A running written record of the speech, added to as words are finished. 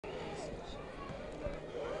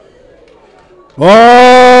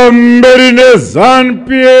Hamberine ZANU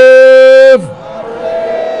PF.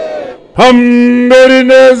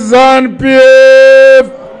 Hamberine ZANU PF.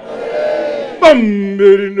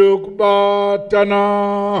 Hamberine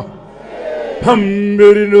kubatana.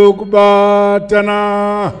 Hamberine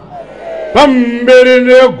kubatana.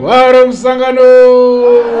 Hamberine gwara msangano.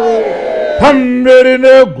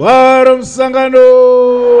 Hamberine gwara msangano.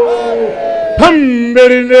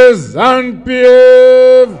 Hamberine ZANU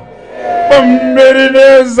PF.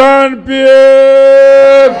 Hamberine ZANU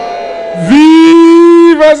PF.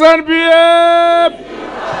 Viva ZANU PF!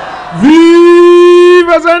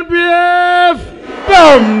 Viva ZANU PF!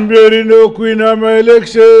 Hamberine kuina my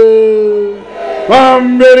election.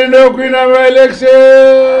 Hamberine kuina my election.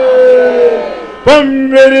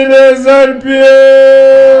 Hamberine ZANU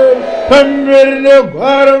PF. Hamberine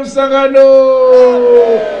gwara msangano.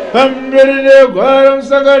 Hamberine gwara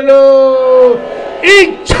msangano.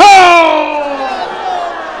 Icho!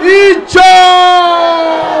 Icho!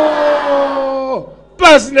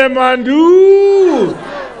 Pasi nemandu!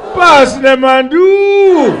 Pasi nemandu!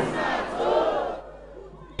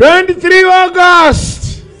 23 August!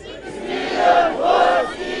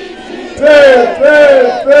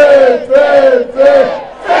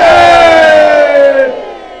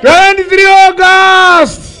 23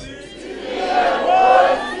 August!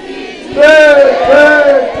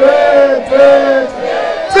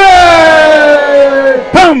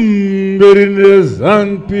 Hamberine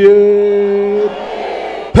ZANU PF.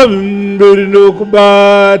 Hamberine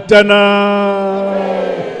kubatana.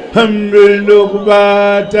 Hamberine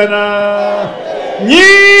kubatana.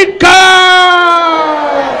 Nyika!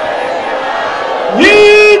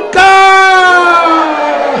 Nyika!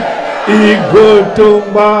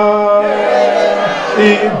 Igotomba.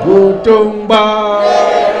 Igotomba.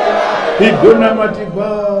 Igona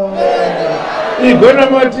matigwa. Igona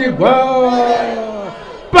matigwa.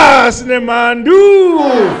 Pasi nemandu.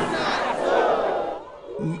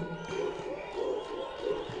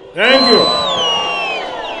 Thank you.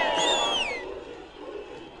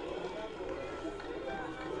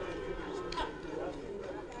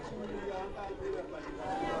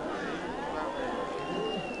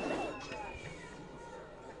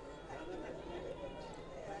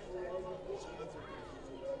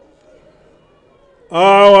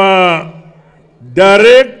 Our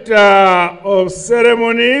Director of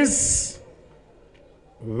Ceremonies,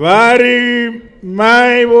 Vari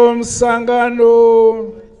Mai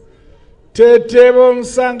Msangano, Tete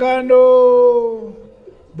Msangano,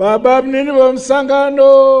 Baba Mnini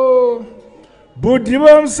Msangano, Budi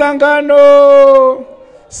Msangano,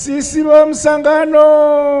 Sisi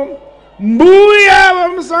Msangano, Mbuya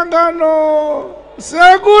Msangano,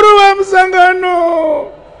 Sakuru Msangano,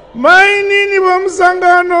 Mainini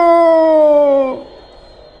Msangano,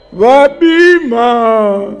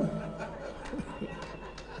 Vabima.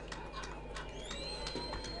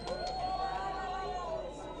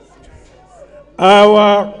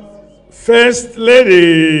 Our First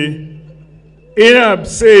Lady in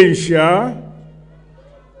absentia,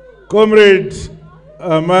 Comrade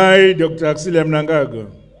Amai Dr. Mnangagwa.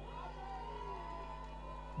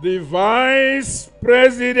 The Vice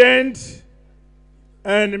President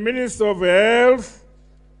and Minister of Health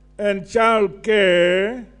and Child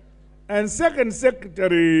Care and Second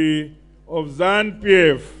Secretary of ZANU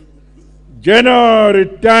PF, General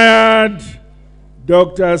Retired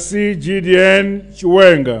Dr. C. Gideon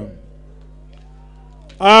Chiwenga.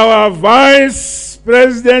 Our Vice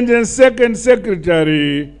President and Second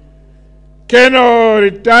Secretary, Colonel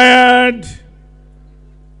Retired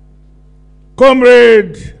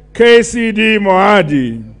Comrade KCD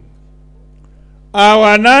Mohadi.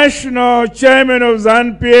 Our National Chairman of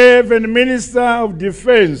ZANU PF and Minister of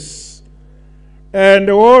Defense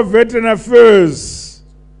and War Veteran Affairs,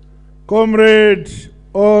 Comrade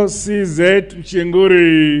OCZ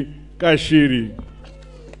Chinguri Kashiri.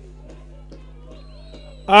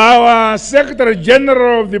 Our Secretary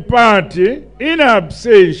General of the party, in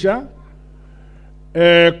absentia,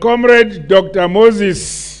 Comrade Dr.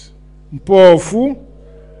 Moses Mpofu,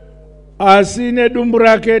 asine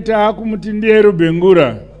dumburaketa akumutindieru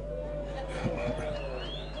bengura.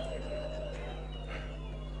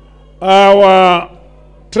 Our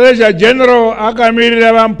Treasurer General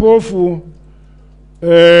akamirira Mpofu,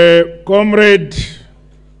 Comrade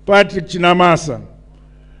Patrick Chinamasa.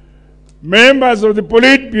 Members of the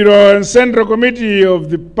Politburo and Central Committee of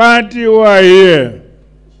the party who are here.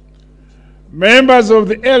 Members of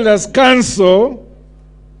the Elders Council,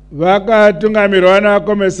 Vakatungamirwana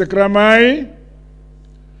Kome Sekeramayi.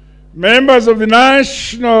 Members of the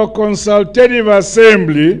National Consultative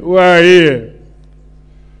Assembly who are here.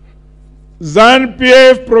 ZANU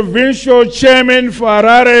PF Provincial Chairman for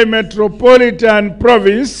Harare Metropolitan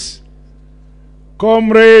Province,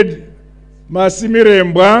 Comrade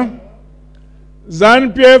Masimirembwa,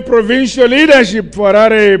 ZANU PF Provincial Leadership for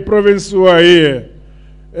Harare Province who are here,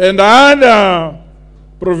 and other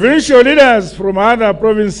provincial leaders from other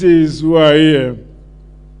provinces who are here.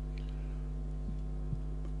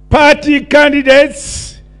 Party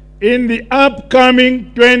candidates in the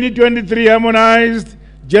upcoming 2023 harmonized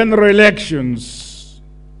general elections.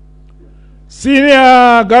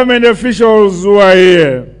 Senior government officials who are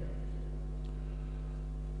here.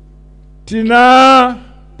 Tina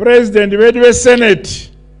President Vedwe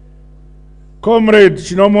Senate, Comrade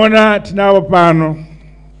Chinomona Tinawo Pano.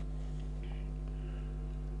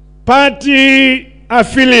 Party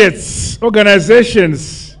affiliates,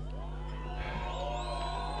 organizations,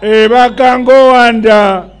 Bakango and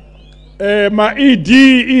ma ED,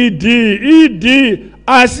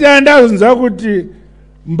 asianda nzakuti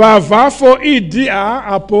Mbavha for ED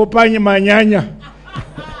apo panyi manyanya.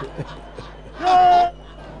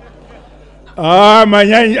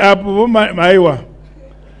 Manyanya apo maiwa.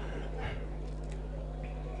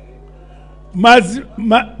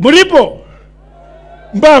 Muripo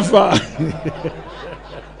Mbavha.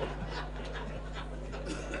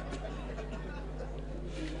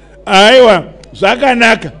 Aiwa,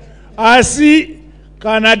 zvakanaka. Asi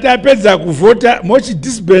kana tapedza kuvota mochi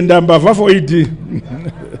disbanda Mbavha for ED.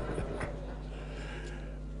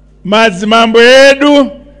 Madzimambo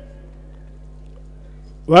edu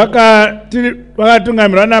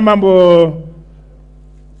vakatungamirana mambo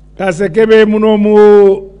Kasekebe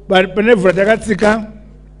munomu pane mvura takatsika.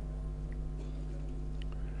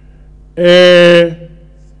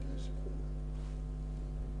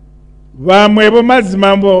 Vamwe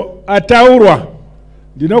vemadzimambo ataurwa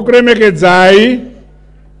ndinokuremekedzai,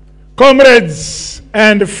 comrades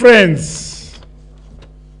and friends.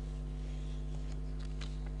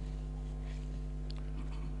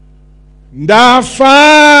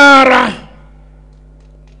 Ndafara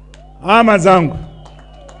hama zangu.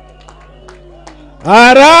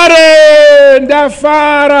 Harare,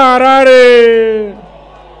 ndafara Harare.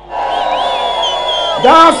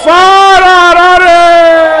 Ndafara Harare.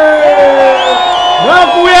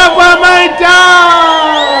 Nakuya kwa maita.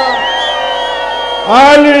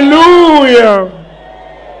 Hallelujah.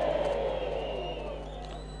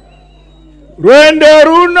 Rwendo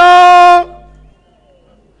runo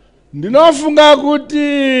ndinofunga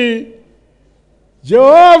kuti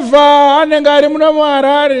Jehova anenge ari muno mu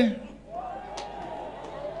Harare.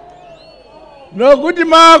 Nokuti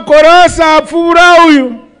makorosa apfuura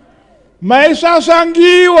uyu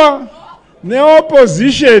maisvasvangiwa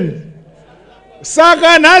neopposition.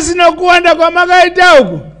 Saka nhasi nokuwanda kwamakaita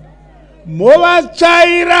uku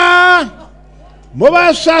movatsvaira,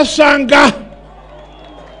 movasvasvanga.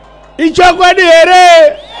 Ichokwadi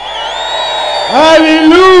here?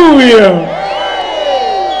 Hallelujah.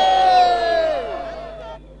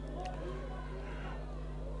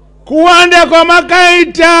 Kuwanda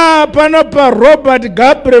kwamakaita pano pa Robert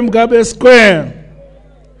Gabriel Mugabe Square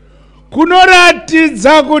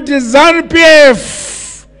kunoratidza kuti ZANU PF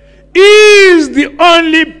is the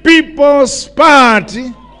only people's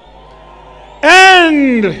party,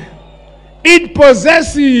 and it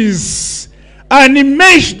possesses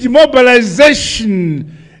unmatched mobilization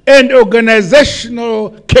and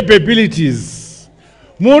organizational capabilities.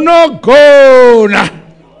 Munogona.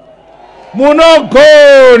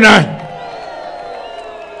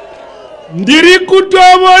 Ndiri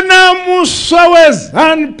kutobona muswa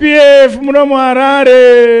weZANU PF muno mu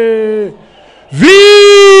Harare.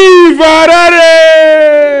 Viva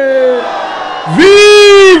Harare!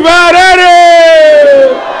 Viva Harare!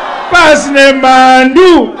 Pasi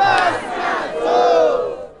nembandu.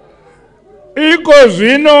 Iko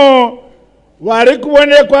zvino vari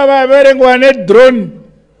kuonekwa vaverengwa nedrone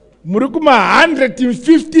muri kuma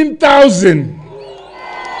 115,000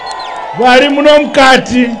 vari muno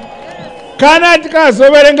mukati. Kana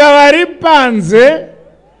tikazoverenga vari panze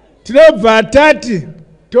tinobva tati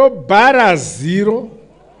tobhara zero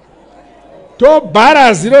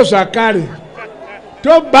zvakare,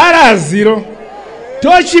 tobhara zero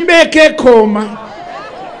tochibeke koma,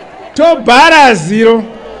 tobhara zero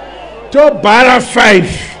tobhara 5,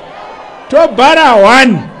 tobhara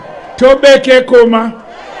 1 tobeke koma,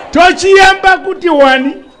 tochiyamba kuti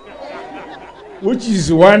 1, which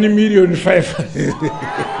is 1,500,000.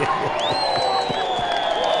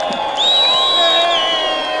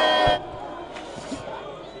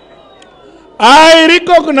 I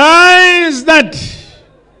recognize that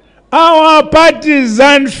our party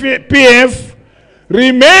ZANU PF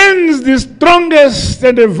remains the strongest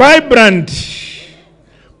and vibrant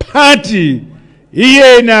party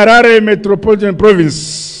here in Harare Metropolitan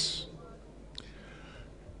Province.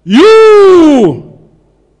 You,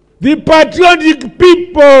 the patriotic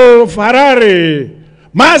people of Harare,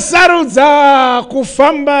 masarudza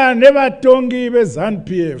kufamba nevatongi ZANU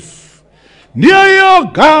PF. Ndiyo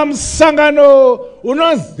yoga msangano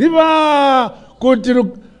unoziva kuti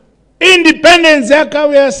independence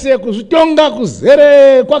yakauya sei, kuzvitonga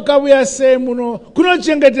kuzere kwakauya sei muno,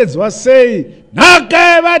 kunochengetedzwa sei,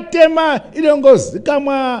 nhaka yevatema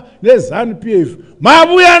inongozikamwa neZANU PF.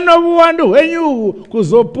 Mabuya nobuwandu hwenyu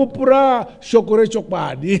kuzopupura shoko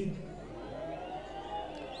rechokwadi.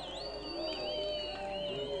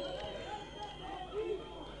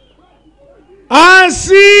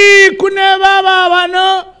 Asi kune baba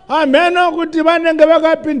vano ameno kuti vanenge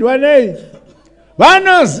vakapindwa nei,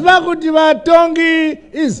 vanoziva kuti vatongi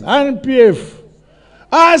ZANU PF,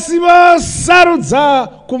 asi vosarudza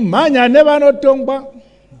kumhanya nevanotongwa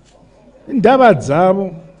ndava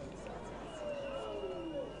dzavo.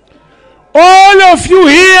 All of you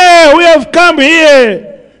here who have come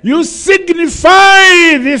here, you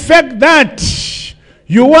signify the fact that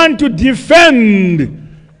you want to defend,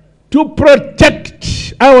 to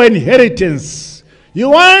protect our inheritance.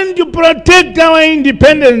 You want to protect our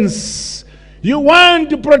independence. You want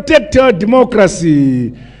to protect our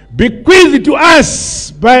democracy, bequeathed to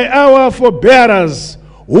us by our forebearers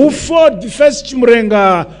who fought the first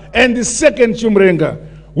Chumurenga and the second Chumurenga.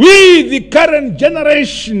 We, the current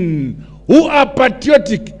generation who are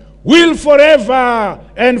patriotic, will forever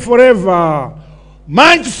and forever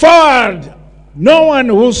march forward. No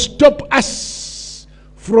one will stop us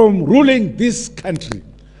from ruling this country.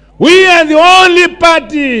 We are the only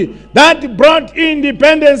party that brought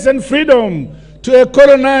independence and freedom to a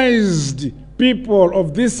colonized people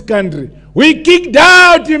of this country. We kicked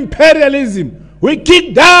out imperialism. We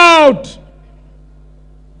kicked out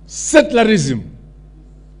settlerism.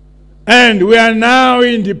 And we are now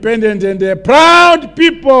independent and a proud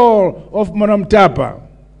people of Monomtapa.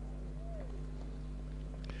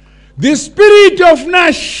 The spirit of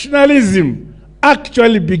nationalism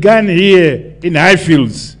actually began here in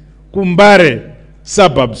Highfields, Kumbare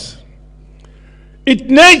suburbs. It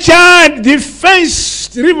nurtured the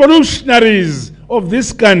first revolutionaries of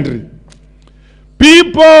this country.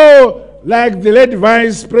 People like the late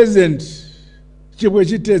Vice President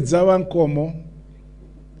Chikwechitedza Wankomo,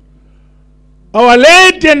 our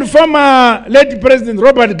late and former late President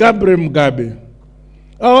Robert Gabriel Mugabe,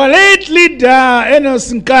 our late leader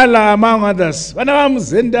Emmerson Mnangagwa, among others,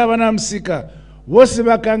 vanavamuzenda vanamsika vose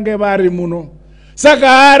vakange vari muno. Saka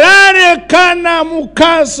Harare kana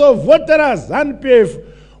mukaso votera ZANU PF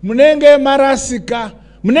munenge marasika,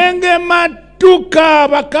 munenge matuka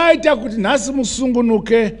vakaita kuti nhasi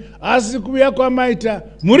musungunuke, asi kuuya kwamaita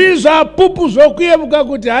muri zvapupu zvokuyevuka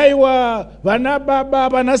kuti haiwa vana baba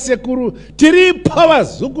vana sekuru tiripo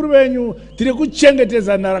vazukuru venyu tiri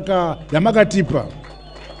kuchengetedza nhaka yamakatipa.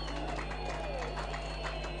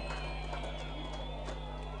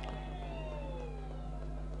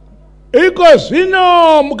 Iko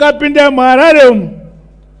zvino mukapinda muHarare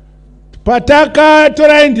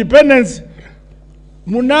patakatora independence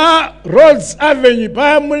muna Rhodes Avenue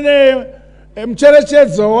paya mune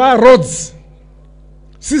mcherechedzo wa Rhodes,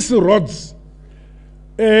 Sisi Rhodes,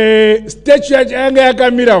 statue yanga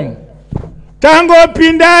yakamira umu.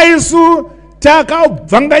 Tangopinda isu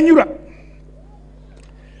takabvanganyura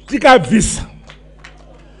tikabvisa.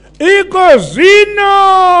 Iko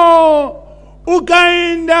zvino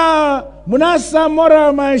ukaenda muna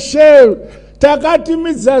Samora Machel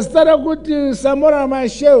takatimidza zita rekuti Samora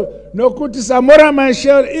Machel nokuti Samora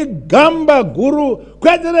Machel igamba guru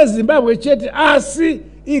kwete reZimbabwe chete asi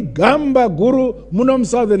igamba guru muno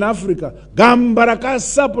muSouthern Africa, gamba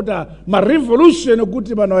rakasapota marevolution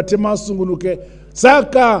okuti vanhu vatema vasungunuke.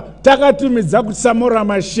 Saka takatumidza kuti Samora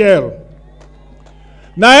Machel.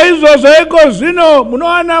 Naizvozvo iko zvino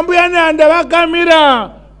munowana mbuya nehanda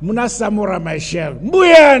vakamira muna Samora Machel.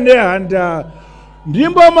 Mbuya nehanda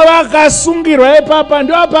ndimbo mavakasungirwa ipapa,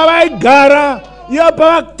 ndo pavaigara iyo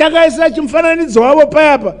pavakaisa chimufananidzo wavo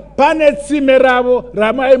payapa pane tsime ravo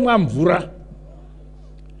ramaimwa mvura.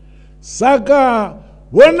 Saka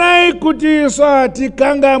vonai kuti isu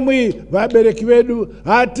hatikangamwi vabereki vedu,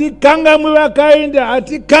 hatikangamwi vakainda,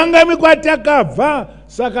 hatikangamwi kwatakabva.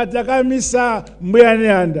 Saka takamisa mbuya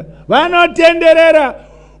nehanda vanotenderera.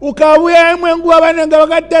 Ukauya imwe nguva vanenge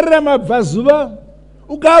vakaterera mabvazuva,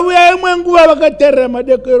 ukauya imwe nguva vakaterera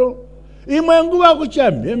madekero, imwe nguva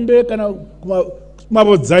kuchamhembe kana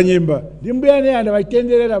kumavodzanyemba. Ndi mbuya nehanda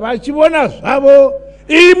vachitenderera vachivona zvavo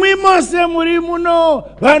Imwi mose muri muno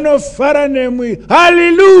vanofara nemwi.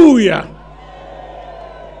 Hallelujah.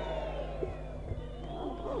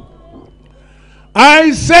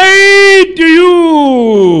 I say to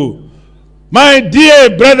you, my dear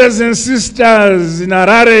brothers and sisters in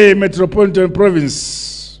Harare Metropolitan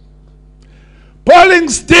Province, polling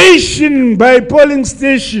station by polling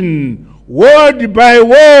station, word by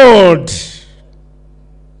word,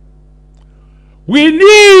 we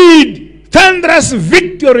need thunderous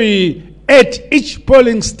victory at each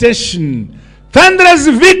polling station, thunderous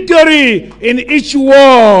victory in each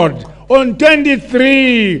ward on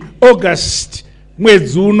 23 August.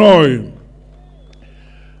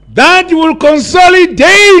 That will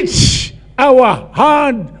consolidate our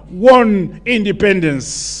hard-won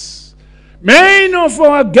independence. Many of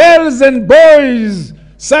our girls and boys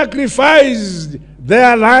sacrificed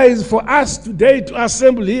their lives for us today to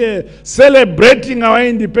assemble here, celebrating our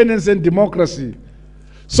independence and democracy.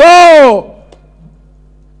 So,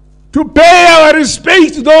 to pay our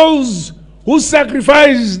respect to those who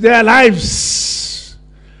sacrificed their lives,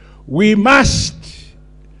 we must,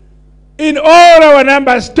 in all our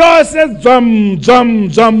numbers, toss it,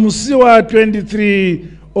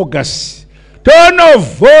 23 August. Turn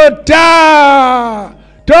of voter,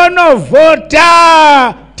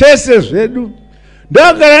 tests redu.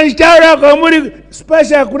 Ndogara nchitaura kwamuri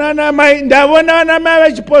special kuna namai, ndavona vanamai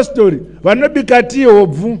vachipostori vanobikati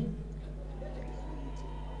hobvu.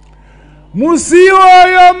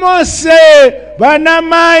 Musiyoyo mose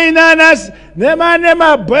vanamai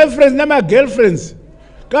nema boyfriends nema girlfriends.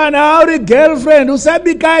 Kana auri girlfriend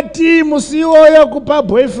usabikati musiyoyo kupa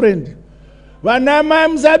boyfriend. Vanamai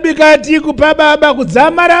musabikati kupa baba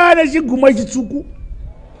kudzamara vane chigumwe chitsvuku.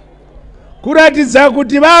 Kuratidza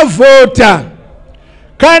kuti vavota.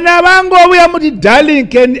 Kana vangouya muti, darling,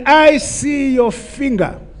 can I see your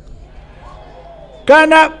finger?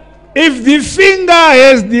 Kana, if the finger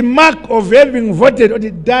has the mark of having voted, or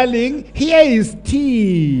the darling, here is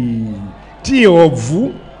T. T of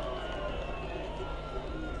you.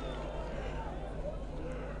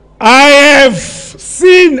 I have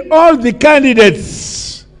seen all the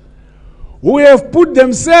candidates who have put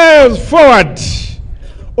themselves forward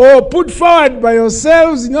or put forward by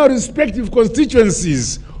yourselves in your respective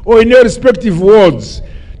constituencies or in your respective wards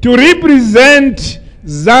to represent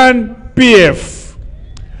ZANU PF.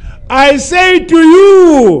 I say to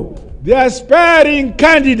you, the aspiring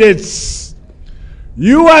candidates,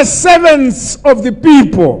 you are servants of the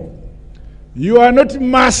people. You are not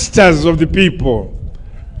masters of the people.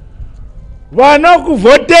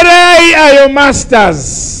 Vanokuvoterai are your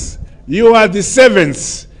masters. You are the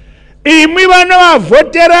servants. Imwi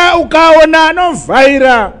vanovavhotera ukaona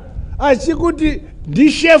anovhaira achikuti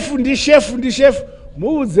ndishefu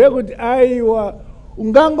muudze kuti aiwa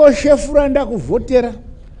ungangoshefura ndakuvhotera.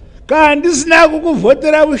 Kana ndisina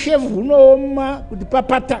kukuvhotera ushefu hunooma kuti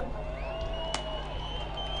papata.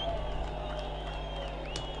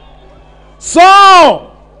 So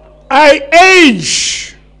I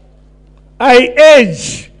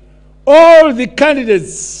urge all the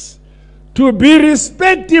candidates to be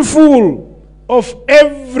respectful of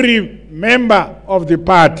every member of the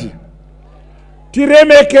party.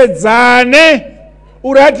 Tiremekedzane,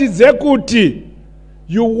 uratidze kuti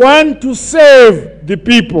you want to serve the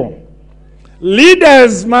people.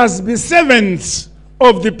 Leaders must be servants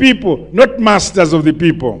of the people, not masters of the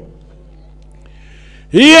people.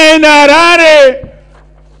 Here in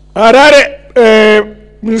Harare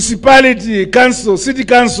municipality council, city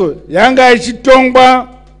council, yanga ichitongwa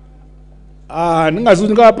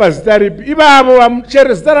ningazunga pasitaripi ibabo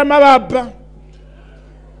bamchere sitara mabapa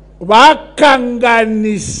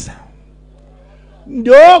vakanganisa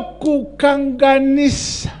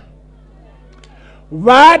ndokukanganisa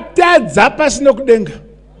vatadza pasino kudenga.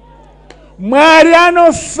 Mwari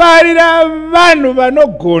anofarira vanhu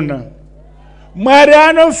vanogona. Mwari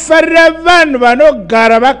anofarira vanhu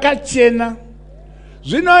vanogara vakachena.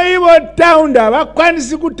 Zvino ivo town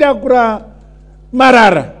havakwanisi kutakura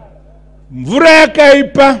marara, mvura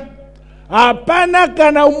yakaipa, hapana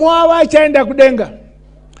kana umwe wavo achaenda kudenga.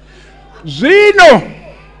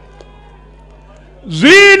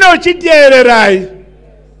 Zvino chiteererai,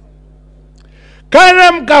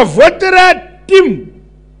 kana mukavhotera timu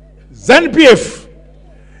ZANU PF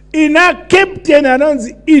ina captain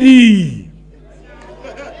anonzi iri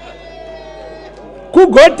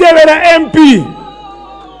kugotevera MP,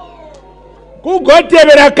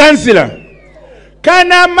 kugotevera kansila,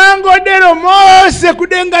 kana mangodero mose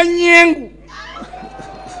kudenga nyengu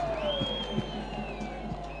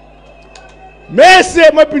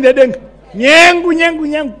mese mopinda denga nyengu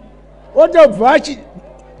otobva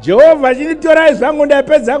Jehovah chinitora zvangu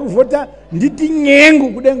ndapedza kuvhota nditi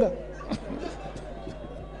nyengu kudenga.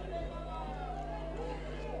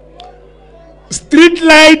 Street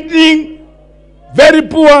lighting, very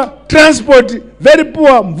poor. Transport, very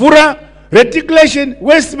poor. Mvura, reticulation,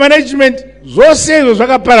 waste management, zose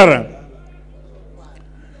zvakaparara.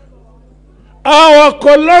 Our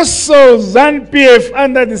colossal ZANU PF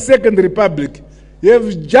under the Second Republic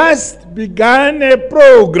have just begun a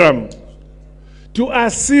program to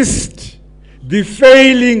assist the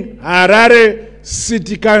failing Harare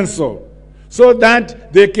City Council so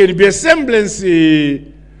that there can be a semblance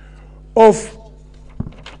of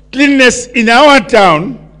cleanness in our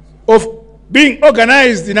town, of being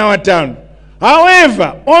organized in our town.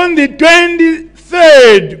 However, on the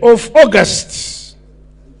 23rd of August,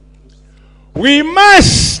 we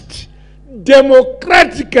must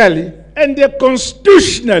democratically and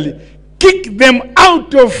constitutionally kick them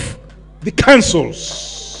out of the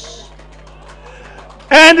councils.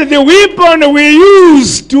 And the weapon we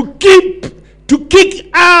use to kick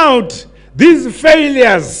out these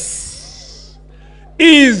failures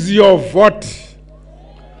is your vote.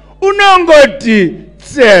 Unongoti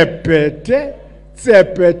tsepete,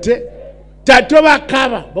 tsepete, tatova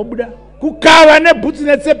kava, babuda, kukava ne boots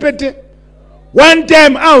ne tsepete. One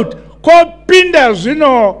time out, kopinda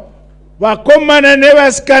zvino vakomana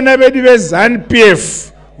nevasikana vedu veZANU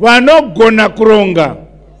PF vanogona kuronga.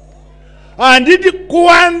 Handiti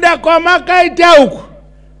kuwanda kwamakaita uku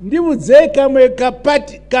ndibudzei kamwe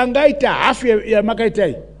kapati kangaita hafu yamakaita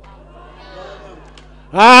iyi.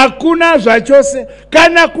 Hakuna zvachose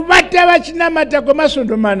kana kubata vachinamata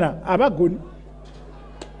kwemasondomana havagoni.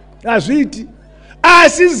 Hazviiti.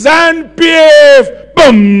 Asi ZANU PF,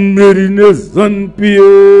 pamberine ZANU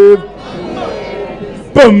PF,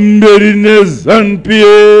 pamberine ZANU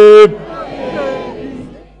PF.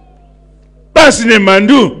 Pasi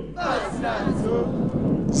nemandu.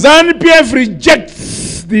 ZANU PF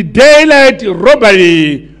rejects the daylight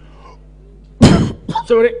robbery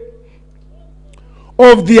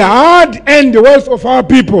of the hard-earned wealth of our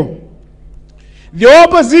people. The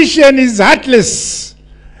opposition is heartless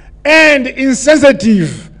and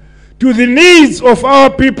insensitive to the needs of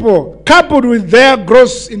our people, coupled with their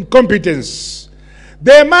gross incompetence.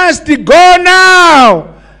 They must go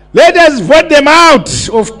now. Let us vote them out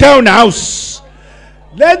of town house.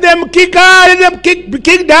 Let them kick out, be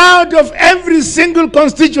kicked out of every single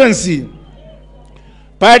constituency.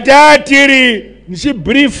 Patatiri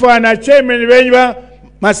nichibriefa na chairman wenyu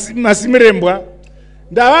Masimirembwa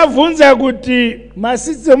ndavabvunza kuti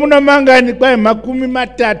masitsi munomangani kwai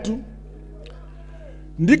 30.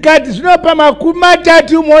 Ndikati zvinopa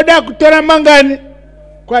 30 moda kutora mangani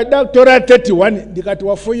kwada kutora 31. Ndikati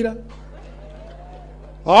wafoira.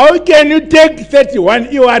 How can you take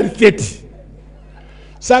 31 you are 30?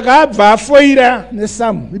 Saka abva afoira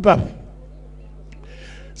nesamu ipapo.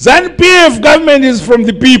 ZANU PF government is from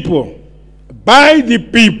the people, by the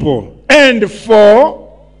people, and for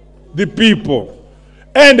the people.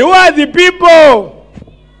 And who are the people?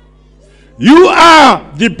 You are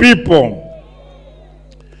the people.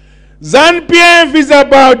 ZANU PF is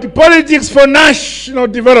about politics for national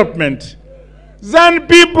development. ZANU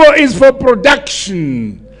people is for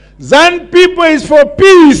production. ZANU people is for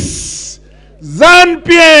peace. ZANU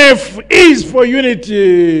PF is for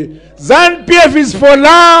unity. ZANU PF is for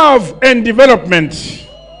love and development.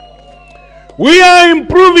 We are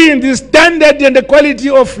improving the standard and the quality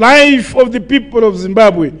of life of the people of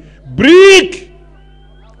Zimbabwe, brick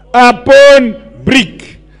upon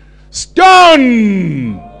brick,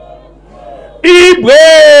 stone,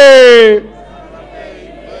 ibwe.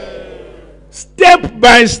 Step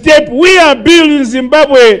by step, we are building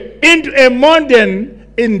Zimbabwe into a modern,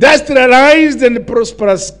 industrialized and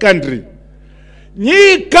prosperous country.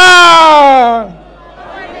 Nyika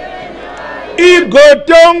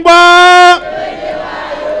igotongwa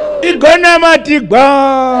igonamatigwa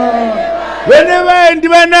whenever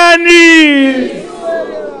ndivanani.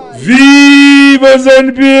 Viva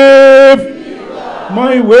ZANU PF,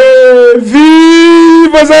 my way.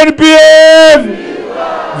 Viva ZANU PF,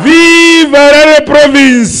 viva Harare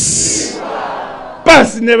province.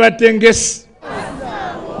 Pasi nevatengesi.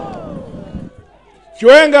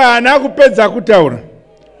 Chiwenga hana kupedza kutaura.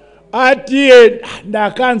 Ati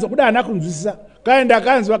ndakanzwa kuda hana kunzwisisa. Kai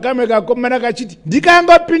ndakanzwa kamwe kakomana kachiti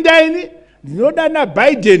ndikangopinda ini ndinoda na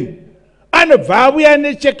Biden anobva abuya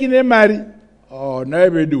necheki nemari. Oh,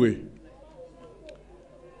 naiveduwe.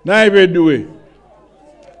 Naiveduwe.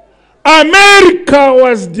 America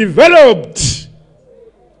was developed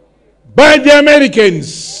by the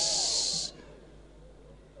Americans.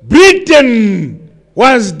 Britain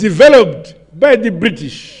was developed by the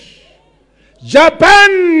British.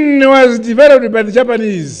 Japan was developed by the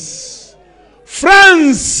Japanese.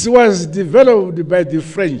 France was developed by the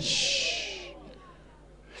French.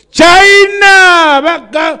 China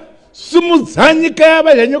baka sumudza nyika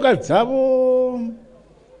yabanyoka dzavo.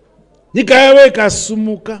 Nyika yawe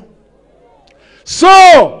ikasumuka.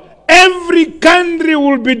 So every country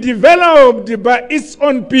will be developed by its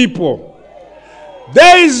own people.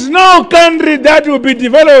 There is no country that will be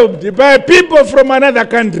developed by people from another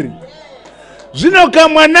country. Zvino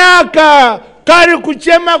kamwanaka kari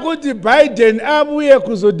kuchema kuti Biden abuye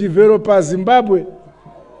kuzodevelopa Zimbabwe.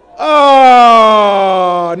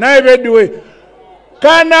 Naivedwe.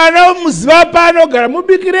 Kana no muziva pano gara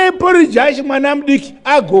mubikire porridge mwana mudiki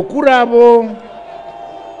agokuravo.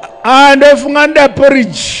 Andofunga nda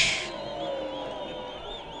porridge.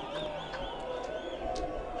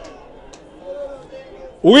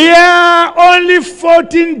 We are only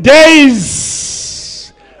 14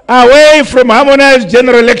 days away from harmonized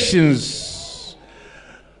general elections.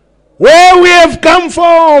 Where we have come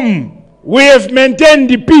from, we have maintained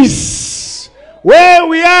the peace. Where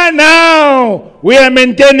we are now, we are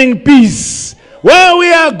maintaining peace. Where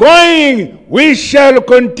we are going, we shall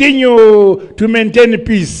continue to maintain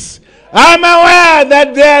peace. I'm aware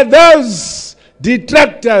that there are those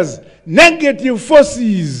detractors, negative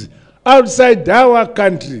forces outside our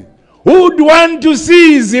country who would want to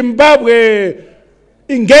see Zimbabwe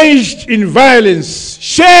engaged in violence.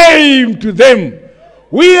 Shame to them.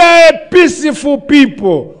 We are a peaceful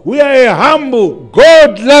people. We are a humble,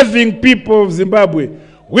 God-loving people of Zimbabwe.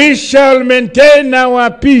 We shall maintain our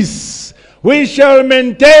peace. We shall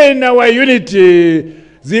maintain our unity.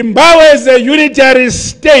 Zimbabwe is a unitary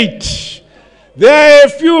state. There are a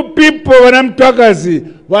few people when I'm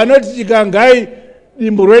talking, who are not chikangai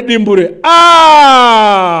dimbure.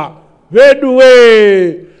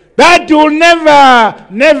 Vedue. That will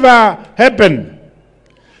never happen.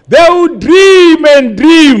 They will dream and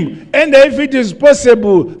dream, and if it is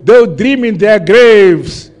possible, they will dream in their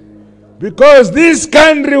graves. Because this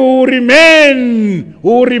country will remain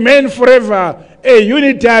forever a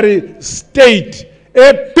unitary state,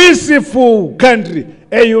 a peaceful country,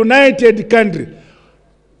 a united country,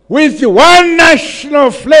 with one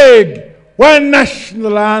national flag, one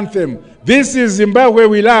national anthem. This is Zimbabwe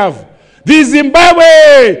we love. The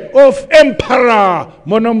Zimbabwe of Emperor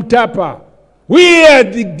Monomtapa. We are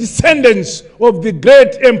the descendants of the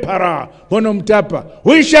great Emperor Monomtapa.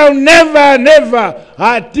 We shall never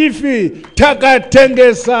hatifi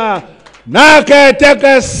takatengesa naka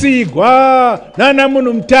takasigwa nana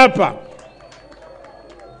Munumtapa.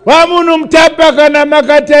 Wa Munumtapa kana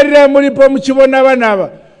makatarira mulipo muchibona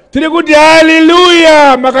vanava. Tiri kuti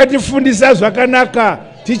hallelujah makatifundisa zvakanaka.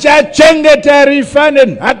 Tichachengeta rifa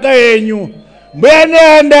nenhaka yenyu. Mbuyane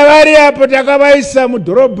andavari apo takavaisa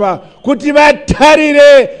mudhorobha kuti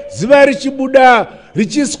vatarire zuva richibuda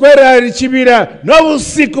richiswera richivira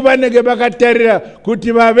nousiku vanenge vakatarira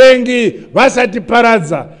kuti vavengi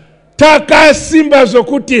vasatiparadza. Takasimba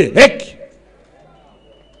zvokuti heki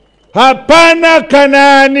hapana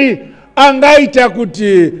kanani angaita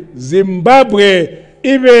kuti Zimbabwe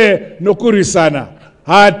ive nokurisana.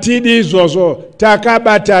 Hatidi izvozvo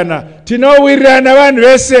takabatana tinowirirana vanhu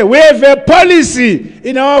vese. We have a policy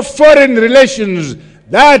in our foreign relations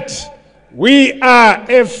that we are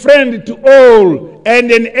a friend to all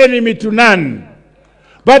and an enemy to none.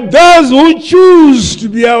 But those who choose to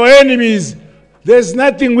be our enemies, there's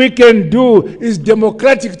nothing we can do. It's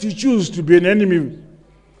democratic to choose to be an enemy.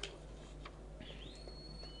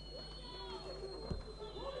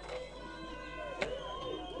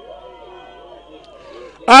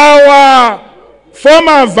 Our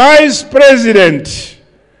former Vice President,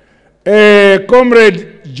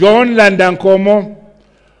 Comrade John Landankomo,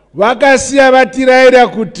 vakasiya vatiraira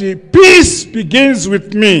kuti peace begins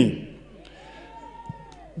with me.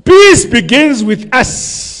 Peace begins with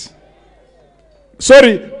us.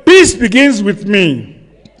 Sorry, peace begins with me.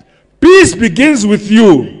 Peace begins with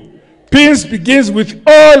you. Peace begins with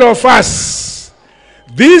all of us.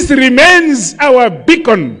 This remains our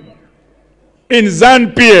beacon in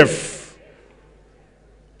ZANU PF.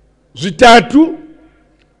 Zitatu,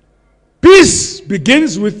 peace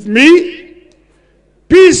begins with me,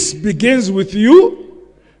 peace begins with you,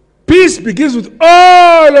 peace begins with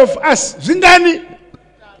all of us. Zingani?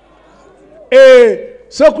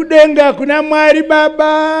 Sokudenga kuna Mwari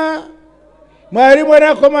Baba, Mwari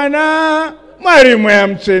Mwanakomana, Mwari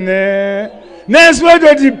Mwamchene. Next word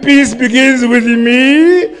of the peace begins with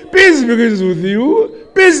me, peace begins with you,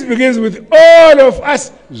 peace begins with all of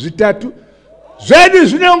us. Zitatu. Zvedu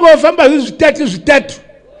zvinongofamba zvitatu.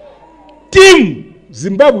 Team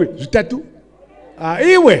Zimbabwe zvitatu.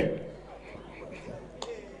 Iwe.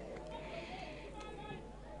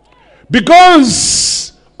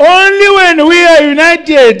 Because only when we are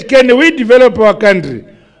united can we develop our country.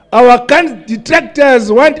 Our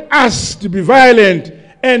detractors want us to be violent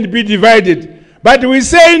and be divided. But we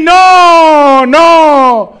say, no,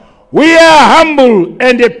 no. We are humble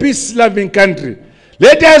and a peace-loving country.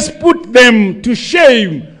 Let us put them to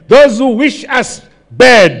shame, those who wish us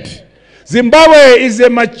bad. Zimbabwe is a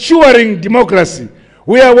maturing democracy.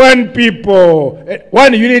 We are one people,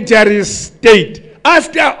 one unitary state.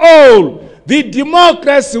 After all, the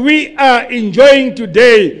democracy we are enjoying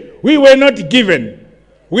today, we were not given.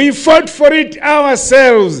 We fought for it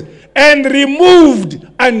ourselves and removed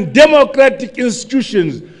undemocratic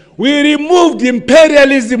institutions. We removed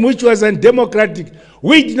imperialism, which was undemocratic,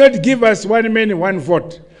 which did not give us one man, one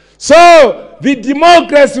vote. So the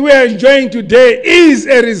democracy we are enjoying today is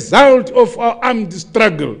a result of our armed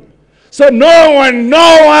struggle. So no one,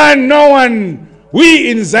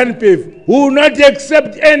 we in ZANU PF will not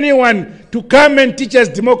accept anyone to come and teach us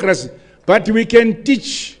democracy, but we can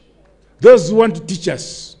teach those who want to teach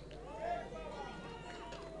us.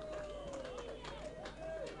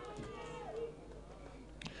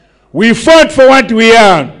 We fought for what we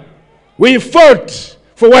are. We fought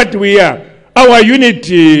for what we are. Our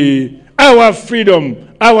unity, our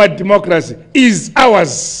freedom, our democracy is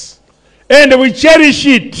ours. And we cherish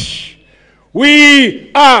it.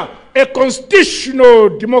 We are a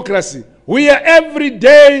constitutional democracy. We are every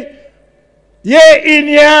day, year in,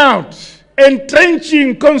 year out,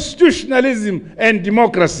 entrenching constitutionalism and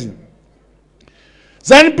democracy.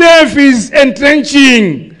 ZANU PF is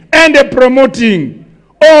entrenching and promoting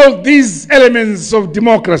all these elements of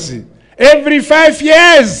democracy. Every 5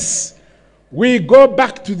 years, we go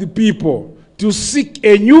back to the people to seek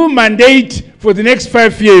a new mandate for the next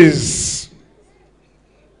 5 years.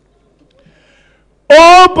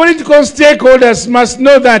 All political stakeholders must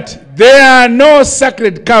know that there are no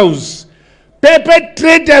sacred cows.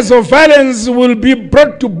 Perpetrators of violence will be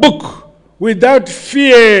brought to book without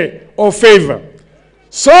fear or favor.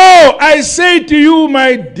 So I say to you,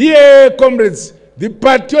 my dear comrades, the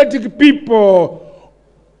patriotic people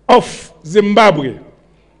of Zimbabwe,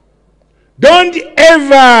 don't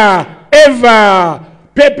ever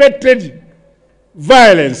perpetrate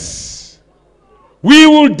violence. We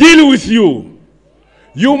will deal with you.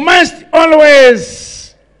 You must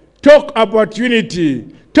always talk about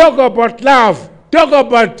unity, talk about love, talk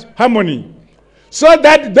about harmony, so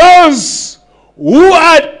that those who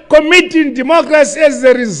are committing democracy as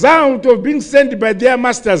a result of being sent by their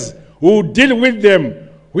masters will deal with them.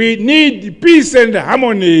 We need peace and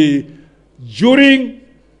harmony during,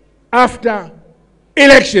 after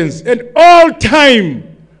elections, and all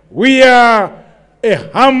time. We are a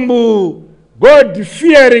humble,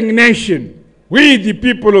 God-fearing nation. We, the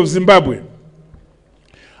people of Zimbabwe.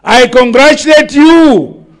 I congratulate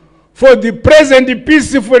you for the present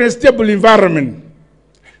peaceful and stable environment.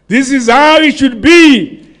 This is how it should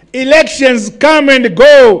be. Elections come and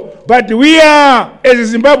go, but we are,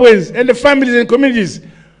 as Zimbabweans and the families and communities,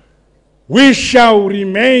 we shall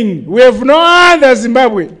remain. We have no other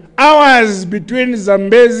Zimbabwe. Ours between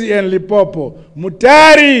Zambezi and Limpopo,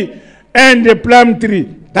 Mutari and the Plum Tree.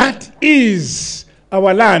 That is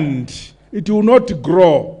our land. It will not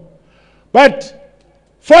grow. But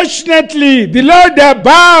fortunately, the Lord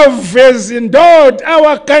above has endowed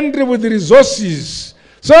our country with resources.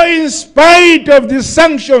 So in spite of the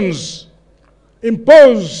sanctions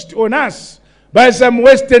imposed on us by some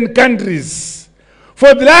Western countries,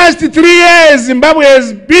 for the last 3 years, Zimbabwe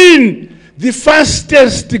has been the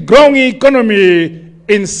fastest growing economy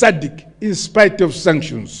in SADC in spite of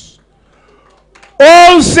sanctions.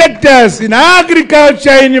 All sectors in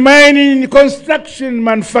agriculture, in mining, in construction,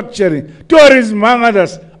 manufacturing, tourism, among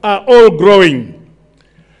others, are all growing.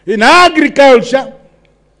 In agriculture,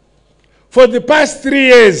 for the past 3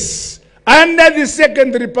 years, under the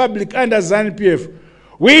Second Republic, under ZANU PF,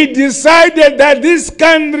 we decided that this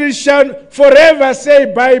country shall forever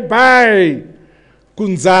say bye-bye,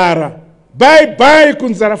 Kunzara. Bye-bye,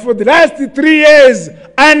 Kunzara. For the last 3 years,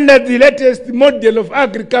 under the latest model of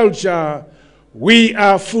agriculture, we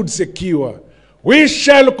are food secure. We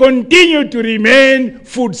shall continue to remain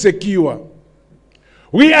food secure.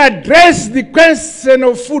 We address the question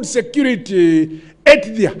of food security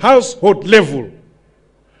at the household level.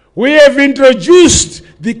 We have introduced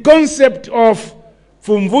the concept of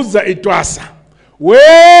Fumvuza Itwasa,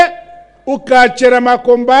 where ukachera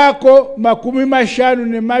makomba ako makumi mashanu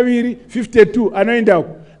ne mawiri 52 anoenda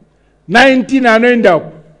uko 19 anoenda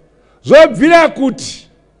uko zobvira kuti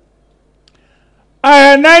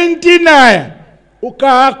aya 19 aya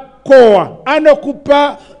kowa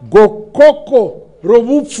anokupa gokoko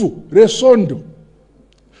robupfu resondo.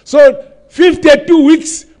 So 52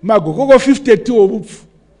 weeks magokoko 52 obupfu.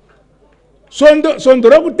 Sondo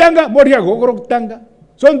rokutanga mori ya gokoko rokutanga.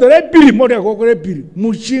 Sondo repiri mori ya gokoko repiri.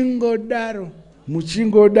 Muchingo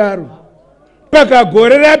daro. Paka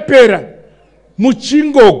gore rapera.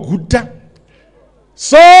 Muchingo guta.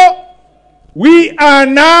 So we are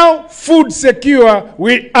now food secure.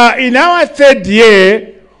 We are in our 3rd year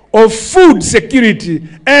of food security,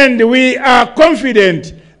 and we are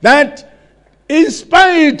confident that in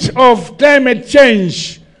spite of climate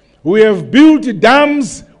change, we have built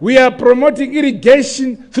dams, we are promoting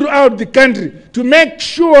irrigation throughout the country to make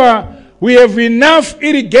sure we have enough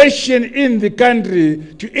irrigation in the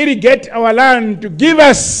country to irrigate our land, to give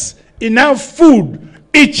us enough food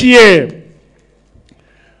each year.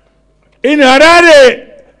 In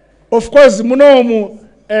Harare, of course, Munomu,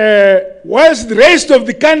 whilst the rest of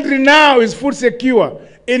the country now is food secure,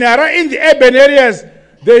 in Harare, in the urban areas,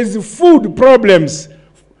 there is food problems.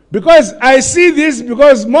 Because I see this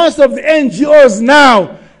because most of the NGOs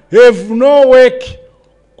now have no work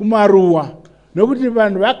kumaruwa. Nokuti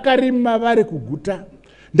vanhu vakarima vari kuguta.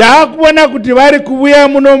 Ndakuona kuti vari kubuya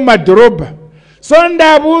muno mumadhorobha. So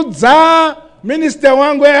ndabudza minister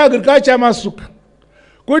wangu agriculture Masuka.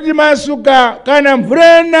 Kuti Masuka kana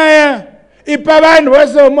mvura inaya ipa vanhu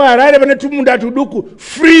vose mu Harare vane tumunda tuduku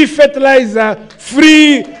free fertilizer,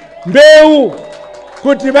 free mbeu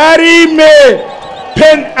kuti varime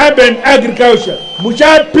pen urban agriculture.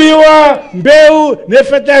 Muchapiwa mbeu ne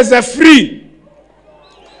fertilizer free.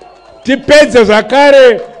 Tipedza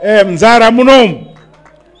zakare mzara munomu.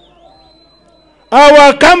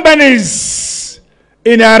 Our companies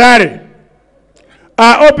in Harare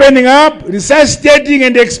are opening up, resuscitating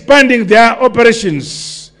and expanding their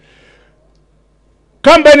operations.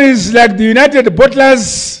 Companies like the United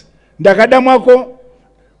Bottlers, Ndakadamwako,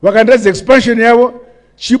 wakandaza expansion yavo,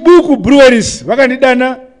 Chibuku Breweries,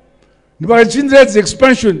 wakandidana, wakachindraza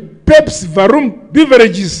expansion, Peps Varum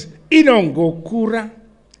Beverages, inongokura,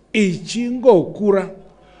 ichingokura.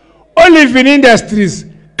 Olivin Industries,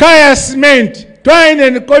 Kaya Cement, Twine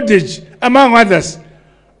and Cottage, among others.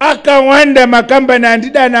 Akawanda makambani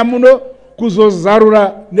andidana muno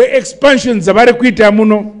kuzozarura ne expansions zabari kuita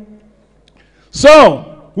muno. So,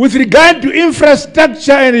 with regard to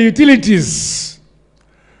infrastructure and utilities,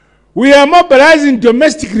 we are mobilizing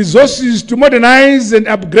domestic resources to modernize and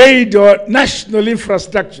upgrade our national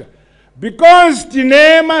infrastructure. Because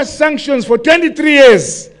Tinema sanctions for 23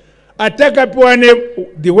 years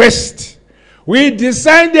atakapuane the West, we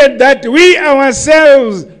decided that we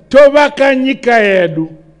ourselves tovaka nyika yedu.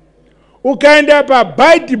 Ukaenda pa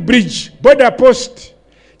Bite Bridge, border post,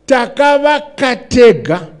 takava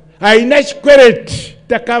katega, haina chikwereti,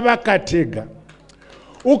 takava katega.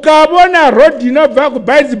 Ukabona road inobva ku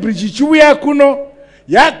Bite Bridge chiuya kuno,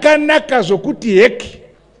 yakanaka zokuti heki.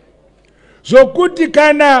 Zokuti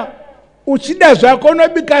kana uchida zvako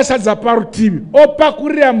unobika sadza parutivi,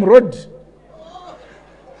 opakurira muroad.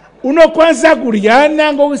 Unokwanisa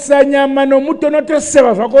kuryana ngokuisa nyama nomuto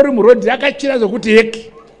notoseva zvako uri muroad yakachira zokuti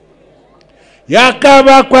heki.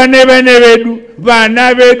 Yakavakwa nevene vedu,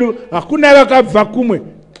 vana vedu, hakuna vakabva kumwe,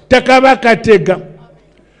 takavakatega.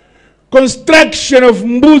 Construction of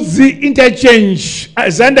Mbuzi interchange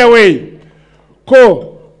is underway.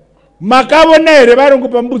 Ko makavona here varungu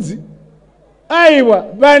pa Mbuzi. Aiwa,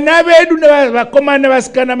 vana vedu vakomana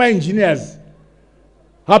vasikana ma engineers.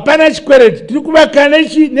 Hapana chikwereti, tiri kuvaka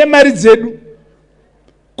nemari dzedu.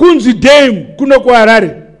 Kunzi Dam kuno ku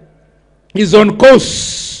Harare is on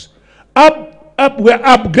course. We're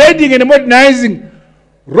upgrading and modernizing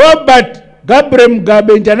Robert Gabriel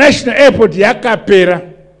Mugabe International Airport yakapera.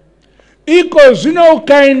 Iko zvino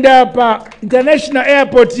ukaenda pa International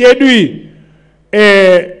Airport yedu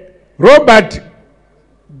Robert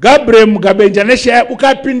Gabriel Mugabe International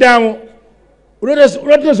ukapindamo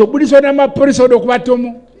unotozobudiswa namapolisa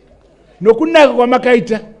odokuvatomo nokunaka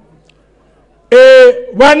kwamakaita.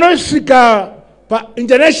 Vanosvika pa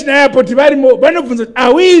International Airport varimo vanobvunza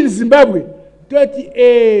are we in Zimbabwe? Toti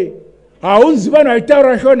haunzi vanhu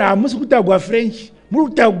vaitaura shona, hamusi kutagwa French, muri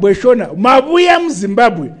kutagwa shona, mabuya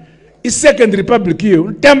muZimbabwe is Second Republic iyo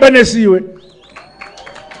unotamba nesiwe.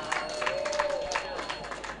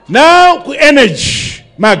 Now ku energy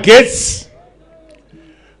magetsi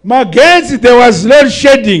there was load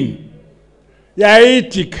shedding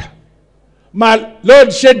yaitika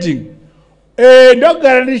load shedding.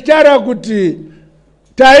 Ndogara ndichitaura kuti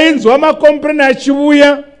tainzwa makompleni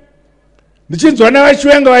achiuya, ndichinzwa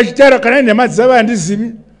navachiwenga vachitaura kana nhema dzavo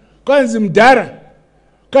handizivi, kwanzi mudhara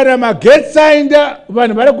kana magetsi aenda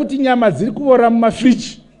vanhu vari kuti nyama dziri kuvora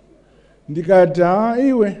mumafriji. ndikati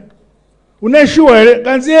iwe uneshuwa here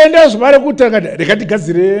kanzi enda zvare kutanga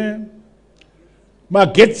rekatigadzire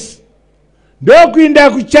magetsi ndokuinda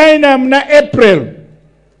kuchina muna April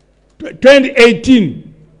 2018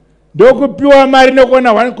 ndokupiwa mari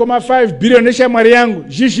nokona 1.5 billion neshamwari yangu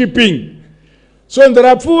Xi Jinping. So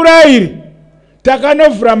ndarapfuura iri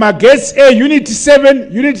takanovhura magetsi unit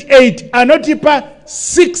 7 unit 8 anotipa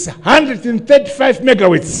 635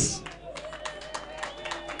 megawatts.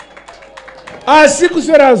 Asi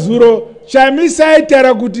kusera zuro Chamisa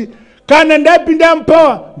aitaura kuti kana ndapinda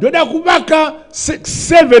mupower ndoda kuvaka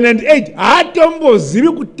 7 and 8 hatombozivi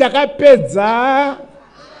kuti takapedza.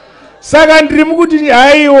 Saka ndiri mukuti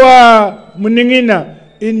haiwa muning'ina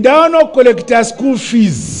indaono collector school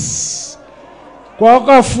fees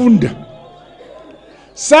kwawakafunda.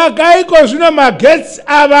 Saka iko zvino magetsi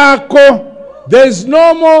avako, there is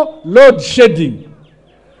no more load shedding.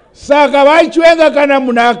 Saka vachiwenga kana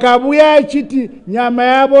munhu akabuya achiti nyama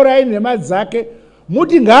yabora ine nhema dzake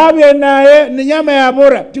muti ngave naye nenyama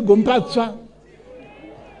yabora tigomupatsva.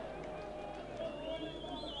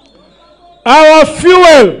 Our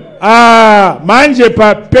fuel manje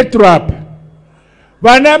pa petro apa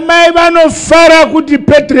vana mai vanofara kuti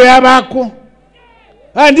petro yavako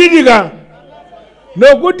handidika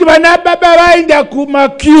nokuti vana baba vainda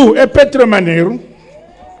kumaqueue epetro manheru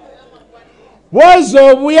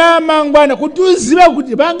vozovuya mangwana kuti uzive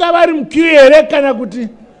kuti vanga vari muqueue here kana kuti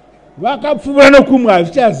vakapfuura nokumwe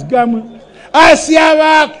hazvichazikamwe. Asi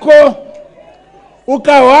yavako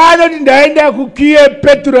ukawana kuti ndaenda kuqueue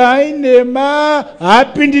petro hainema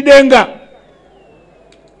hapindi denga.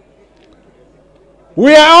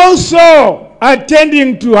 We are also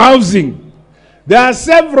attending to housing. There are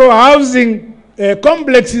several housing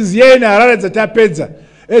complexes here in Harare dzatapedza,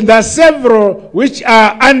 and there are several which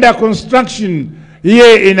are under construction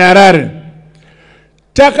here in Harare.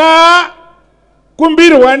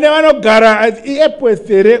 Takakumbirwa nevanogara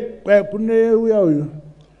iepwethere kune uya uyu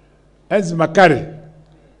anzi Makare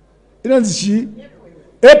inonzi chi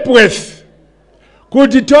Epworth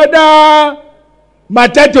kuti toda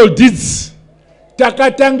matitle deeds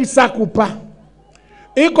takatangisa kupa.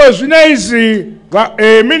 Iko zvino izvi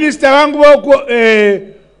minister vangu voko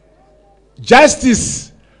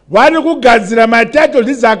justice vari kugadzira matitle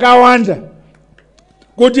deeds akawanda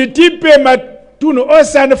kuti tipe matunhu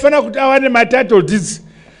ose anofanira kuti awane matitle deeds.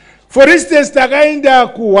 For instance takaenda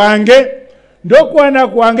kuHwange ndokuwana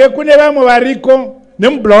kuHwange kune vamwe variko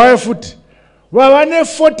neMubulawayo futi vava ne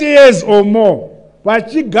 40 years or more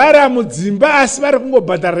vachigara mudzimba asi vari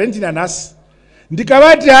kungobhadhara rent nanhasi.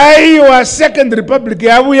 Ndikavati haiwa Second Republic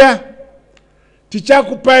yavuya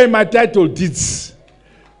tichakupai matitle deeds.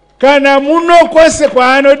 Kana muno kwose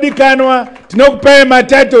kwaanodikanwa tinokupai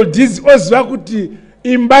matitle deeds oziva kuti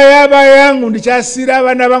imba yava yangu ndichasira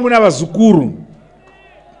vana vangu navazukuru.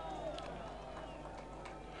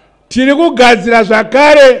 Tiri kugadzira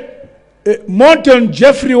zvakare Morton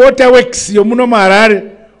Jeffrey Waterworks yomuno muHarare.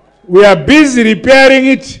 We are busy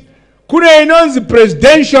repairing it. Kune inonzi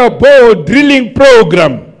presidential bore drilling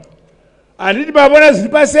program. Anditi babona ziri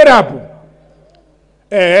paserapo.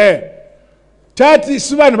 Tati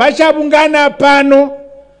suvanhu vachavungana pano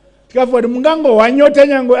tikafuti mungango wanyota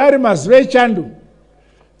nyango ari mazuva echando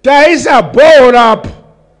taisa bore apo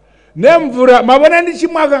nemvura mabona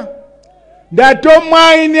ndichimwaka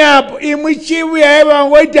ndatomwa ine apo imwe chivuya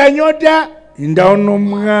yevangoita nyota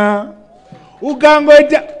indaonomwa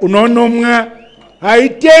ukangoita unonomwa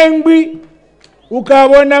haitengwi.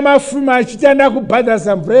 Ukavona mafuma achitanda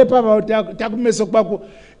kubhadhasa mvura yepava takumeso kwako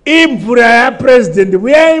imvura yapresident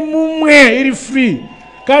vuyai mumwe iri free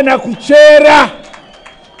kana kuchera.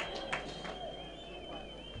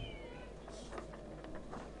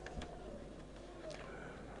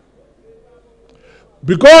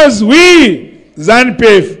 Because we ZANU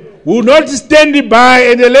PF will not stand by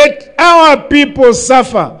and let our people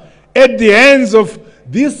suffer at the hands of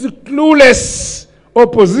these clueless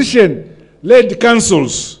opposition-led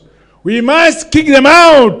councils. We must kick them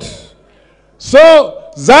out. So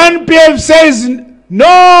ZANU PF says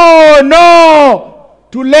no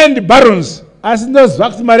to land barons. As those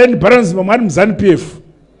land barons from ZANU PF.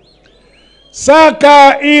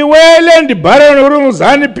 Saka iwe land baron from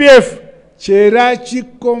ZANU PF. Chera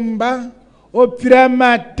chikomba opira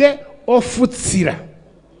mate ofutsira.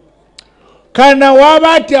 Kana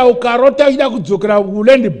wabati ukarota uchida kudzokera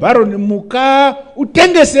kuland baron muka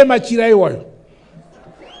utengese machira iwayo.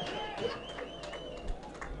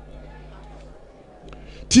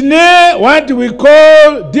 Tine what we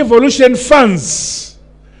call devolution funds.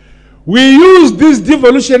 We use these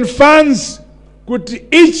devolution funds could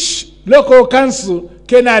each local council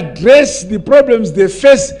can address the problems they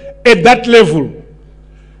face at that level.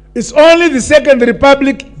 It's only the Second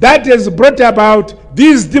Republic that has brought about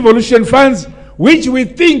these devolution funds, which we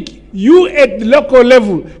think you at the local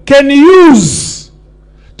level can use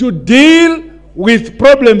to deal with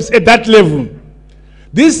problems at that level.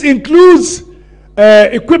 This includes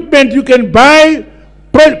equipment you can buy,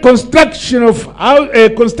 construction of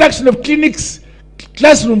clinics,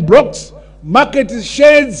 classroom blocks, market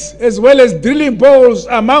sheds, as well as drilling boreholes,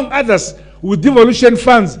 among others, with devolution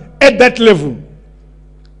funds at that level.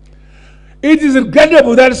 It is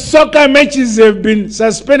regrettable that soccer matches have been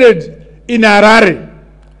suspended in Harare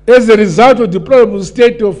as a result of the deplorable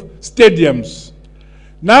state of stadiums.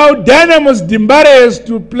 Now, Dynamo's Dimbare has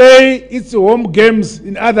to play its home games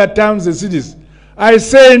in other towns and cities. I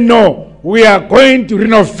say no, we are going to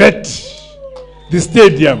renovate the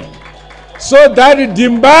stadium so that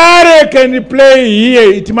Dimbare can play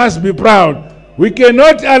here. It must be proud. We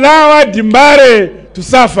cannot allow our Dimbare to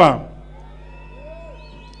suffer.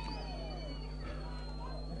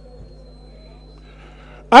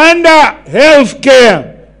 Under health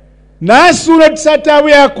care, Nasurat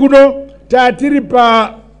Satawi Akuno, Tatiri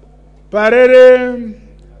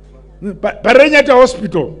Parenyata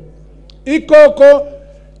Hospital, Ikoko,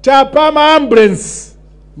 Tapama ambulance,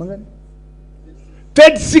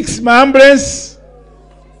 36 ambulance,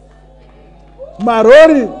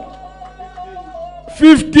 Marori,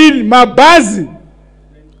 15,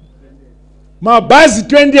 Mabazi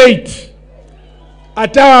 28.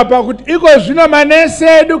 Atawa pa kuti iko zvino manese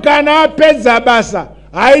edu kana apedza basa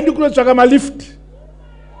haindi kunotsvaka malift.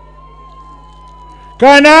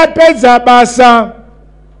 Kana apedza basa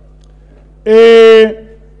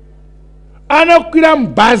anokwira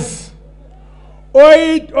mubhazi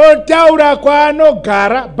otaura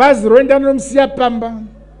kwaanogara, bhazi roenda nomusiya pamba.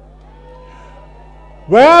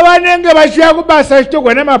 Vaya vanenge vachiuya kubasa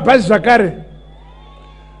vachitogwa nemabhazi zvakare.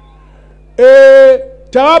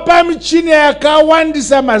 Tawapa michini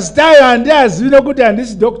yakawandisa mazita ayo handiazivi nokuti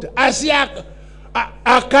handisi doctor, asi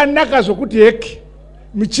akanaka zvokuti heki.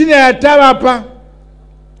 Michini yatavapa,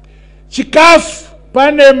 chikafu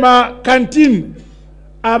pane makantini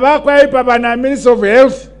avakwa ipapa naMinister of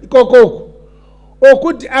Health ikokoko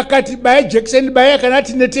okuti akati baya jekiseni baya kana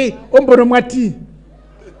tinete ombonomwa tii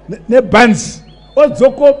nebhanzi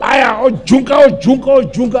odzoko baya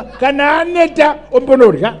ojunga kana aneta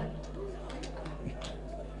ombonorya.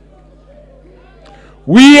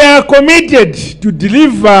 We are committed to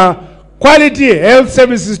deliver quality health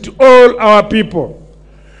services to all our people.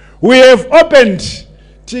 We have opened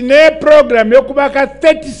tine program yokubaka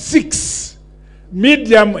 36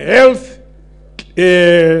 medium health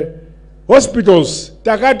hospitals.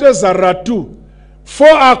 Takato Zaratu. 4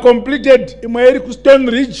 are completed. Imwe iri ku Stone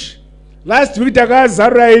Ridge. Last week taka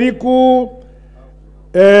Zara iri ku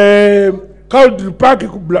Caldry Park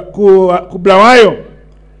ku Blawayo.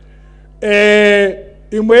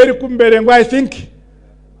 Imwe iri ku Mberengo, I think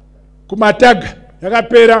ku Mataga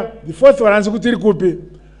yakapera. The 4th one anzi kuti iri kupi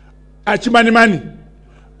Achimanimani.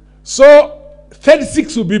 So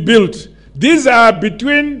 36 will be built. These are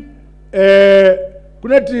between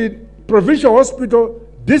provincial hospital,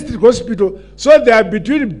 district hospital. So they are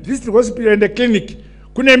between district hospital and the clinic.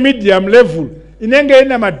 Kune medium level. Inenge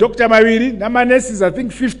ina madokta mawiri, nama nurses, I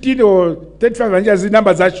think 15 or 35 anjazi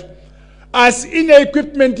number zacho. As in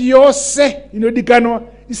equipment yose inodikanwa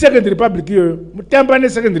i Second Republic yoyo. Mutamba ne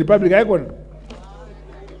Second Republic haikona.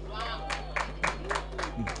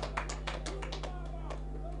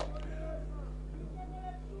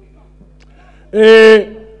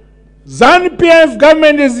 ZANU PF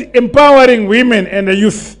government is empowering women and the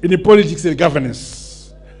youth in the politics and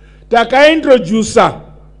governance. Taka introduce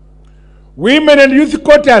women and youth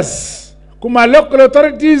quotas kuma local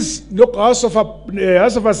authorities, local House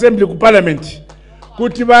of Assembly ku Parliament.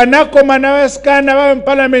 Kuti vanakoma navasikana vava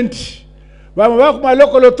Parliament, vava kuma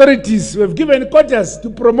local authorities. We have given quotas to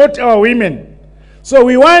promote our women. So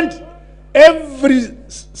we want every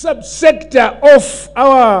subsector of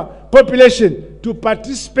our population to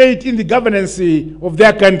participate in the governance of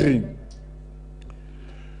their country.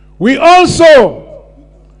 We also,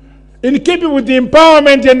 in keeping with the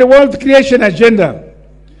empowerment and the wealth creation agenda,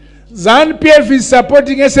 ZANU PF is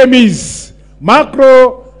supporting SMEs,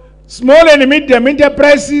 macro, small and medium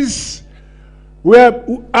enterprises who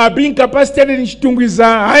are being capacitated in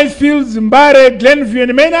Chitungwiza, Highfields, Mbare, Glenview,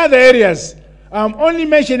 and many other areas. I'm only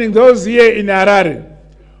mentioning those here in Harare.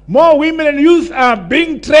 More women and youth are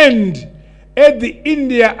being trained at the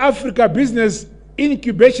India-Africa Business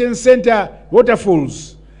Incubation Center,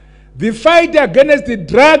 Waterfalls. The fight against the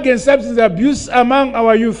drug and substance abuse among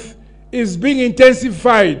our youth is being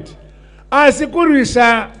intensified.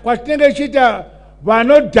 Asikurisa kwa chitenga chita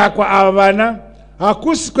vanodhakwa ava vana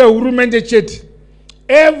hakusi kwehurumende chete.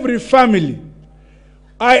 Every family,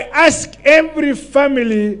 I ask every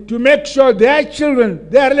family to make sure their children,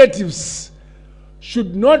 their relatives,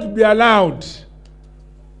 should not be allowed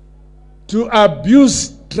to abuse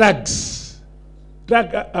drugs. Drug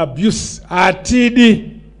abuse.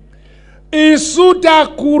 Atidi. Isuta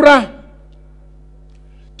kura.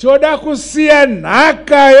 Toda kusia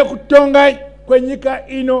nhaka yokutonga kwenyika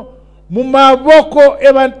ino mumavoko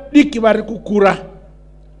evadiki vari kukura.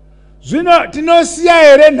 Zvino tinosiya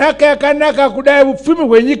here nhaka yakanaka kudai upfumi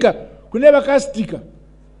hwenyika kune vakasitika.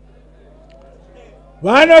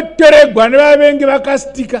 Vanotoregwa nevavengi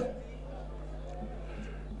vakasitika.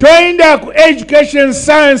 Toenda ku education,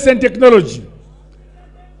 science and technology.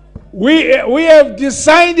 We have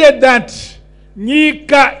decided that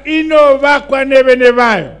nyika inovakwa nevene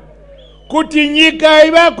vayo. Kuti nyika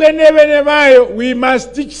ivakwe nevene vayo, we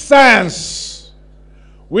must teach science.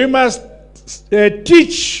 We must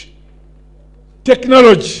teach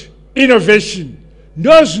technology, innovation.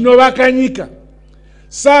 Ndo zvinovaka nyika.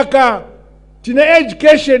 Saka tine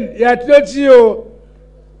education yatinotiyo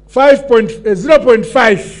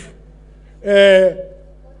 0.5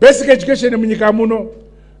 basic education munyika muno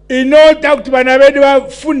inoita kuti vana vedu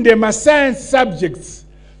vafunde ma science subjects,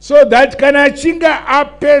 so that kana achinga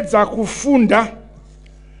apedza kufunda,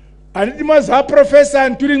 anditi maziva Professor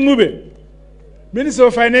Ntuli Ncube, Minister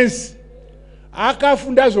of Finance,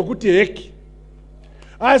 akafunda zvokuti heki.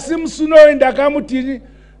 Asi musuno ndakamutini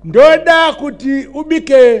ndoda kuti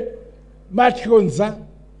ubike matyonza,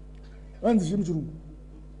 vanzi zvimuchirungu,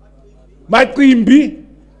 makwimbi,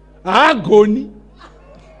 haagoni.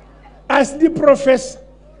 Asi ndi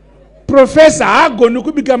Professor haagoni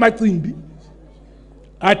kubika makwimbi.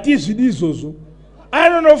 Hatizvidi izvozvo.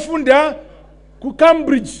 Anonofunda ku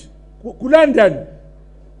Cambridge, ku London,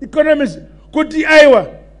 economics, kuti aiwa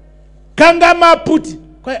kanga maputi,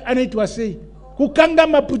 kwai anoitwa sei? Kukanga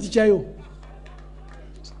maputi chayo.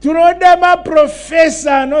 Tinoda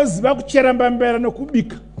maprofesa anoziva kuchera mbambera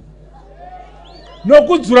nokubika,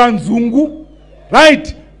 nokudzura nzungu,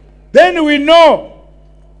 right? Then we know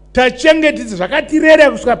tachengetedza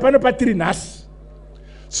zvakatirera kusvika pano patiri nhasi.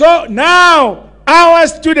 So now our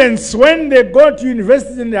students, when they go to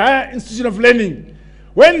university and the higher institution of learning,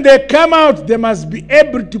 when they come out, they must be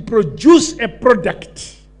able to produce a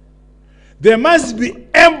product. They must be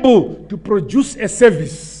able to produce a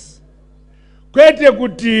service. Kwete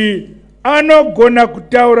kuti anogona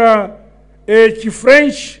kutaura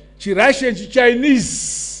chi-French, chi-Russian,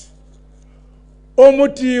 chi-Chinese.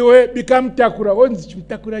 Omutiwe bika mtakura. Onzi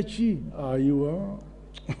chimtakura chi? Aiwa.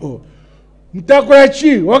 Mtakura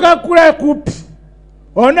chi? Wakakura kupi?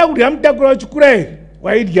 Ona kuti mtakura wachikura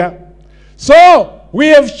waidya. So we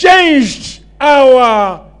have changed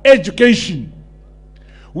our education.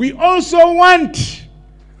 We also want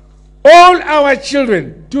all our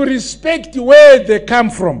children to respect where they come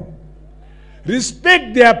from,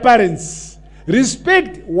 respect their parents,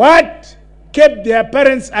 respect what kept their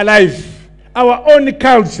parents alive, our own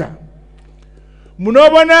culture.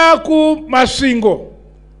 Munobona ku masvingo,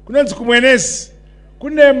 kunenzi kumwenesi,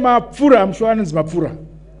 kune mapfura, mshoanenzi mapfura.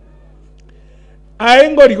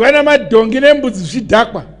 Aingorwa namadhongi nembudzi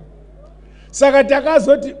zvidhakwa. Saka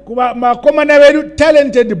takazoti makomana vedu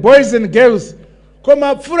talented boys and girls,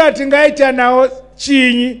 komapfura tingaita nawo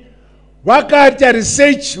chinyi, vakaita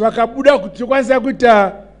research, vakabuda kuti tikwanisa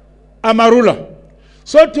kuita amarula.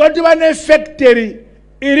 So toti vane factory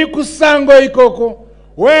iri kusango ikoko,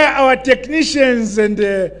 where our technicians and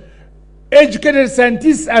educated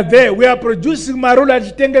scientists are there. We are producing marula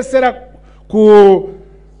titengesera ku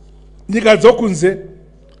nyika dzokunze.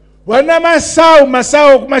 Wana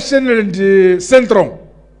masau kumashene and centrum.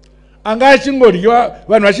 Anga chingorwa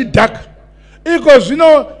vanhu vachidhaka. Iko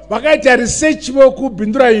zvino vakaita research voku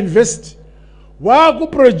Bindura University. Vaku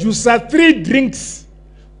producer 3 drinks,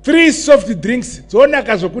 3 soft drinks.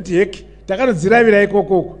 Dzonaka zvokuti heki takanodziravira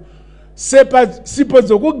ikoko. Sipo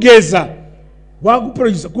dzokugeza vaku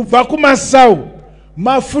producer kubva kumasau.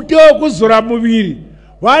 Mafuta okuzora muviri.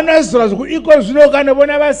 Vanozora zvokuti iko zvino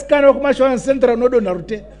kanobona vasikana vokumashona central nodonha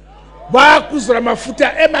rute. Vakuzora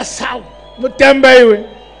mafuta emasau. Mutamba iwe.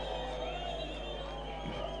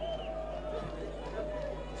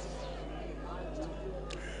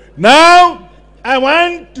 Now, I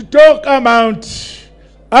want to talk about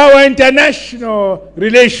our international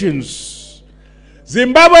relations.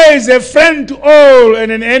 Zimbabwe is a friend to all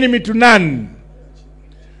and an enemy to none.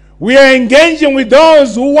 We are engaging with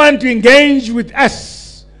those who want to engage with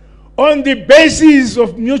us on the basis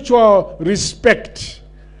of mutual respect.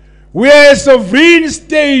 We are a sovereign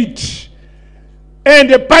state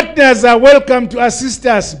and a partner partners are welcome to assist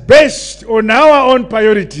us based on our own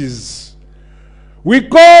priorities. We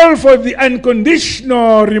call for the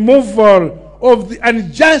unconditional removal of the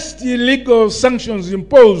unjust illegal sanctions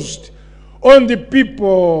imposed on the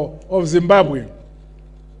people of Zimbabwe.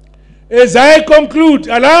 As I conclude,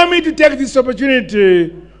 allow me to take this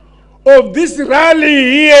opportunity of this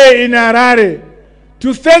rally here in Harare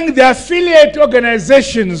to thank the affiliate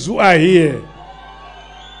organizations who are here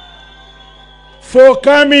for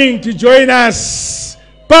coming to join us.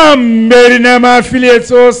 Pamberi nama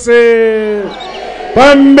affiliates ose.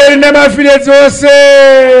 Pamberi nama affiliates ose.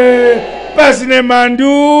 Pasi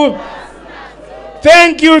Mandu.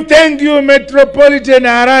 Thank you, Metropolitan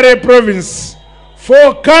Harare Province,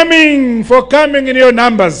 for coming in your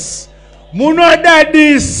numbers. Muno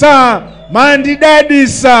dadisa, mandi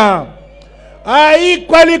dadisa. I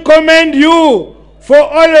equally commend you for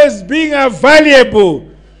always being available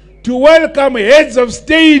to welcome heads of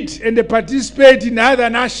state and participate in other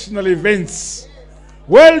national events.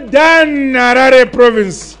 Well done, Harare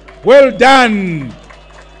Province. Well done.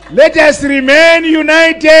 Let us remain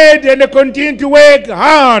united and continue to work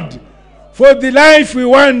hard for the life we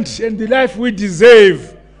want and the life we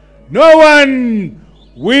deserve. No one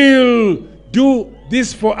will do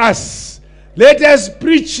this for us. Let us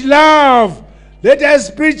preach love. Let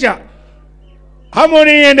us preach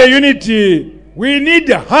harmony and unity. We need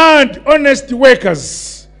hard, honest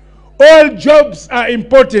workers. All jobs are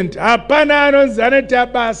important.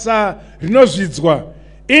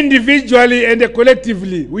 Individually and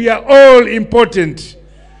collectively, we are all important.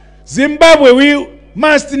 Zimbabwe, we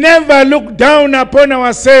must never look down upon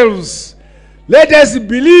ourselves. Let us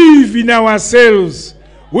believe in ourselves.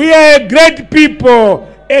 We are a great people,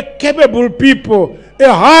 a capable people,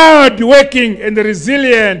 a hard-working and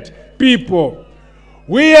resilient people.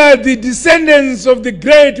 We are the descendants of the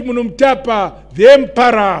great Munumtapa, the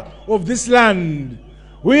emperor of this land.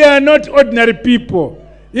 We are not ordinary people.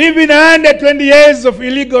 Even under 20 years of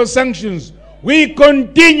illegal sanctions, we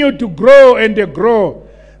continue to grow and grow.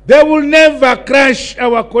 They will never crush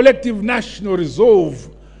our collective national resolve.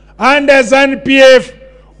 Under ZANU PF,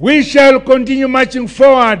 we shall continue marching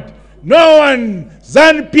forward. No one,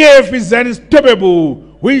 ZANU PF is unstoppable.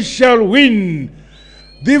 We shall win.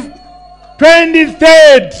 The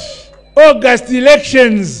 23rd August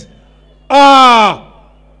elections are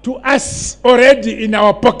to us already in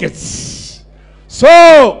our pockets. So,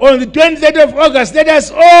 on the 23rd of August, let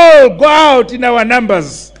us all go out in our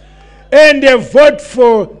numbers and vote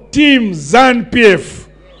for Team ZANU PF.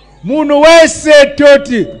 Munu wese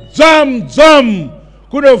toti, zam,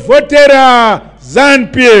 kuno votera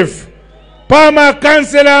ZANU PF. Pama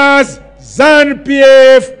councillors, ZANU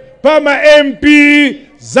PF. Pama MP,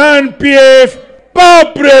 ZANU PF. Pa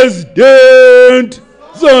President,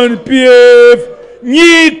 ZANU PF.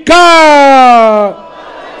 Nika!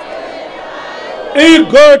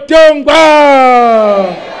 Igotongwa,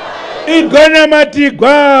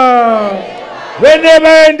 igonamatigwa,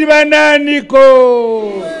 whenever and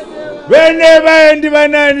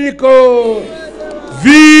bananiko,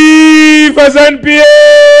 viva ZANU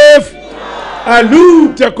PF,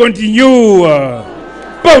 aluta continua,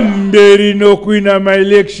 pamberi no queen my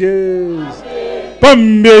elections,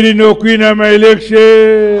 pamberi no queen my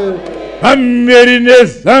elections, pamberi ne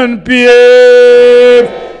ZANU PF.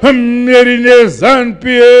 Hammerine ZANU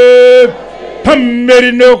PF,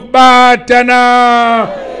 hammerine batana,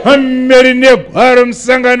 hammerine gwarom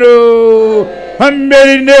sangano,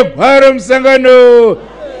 hammerine gwarom sangano.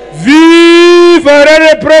 Viva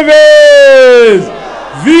Harare Province!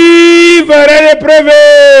 Viva Harare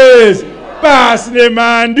Province! Pasi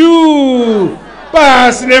Mandu!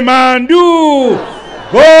 Pasi Mandu!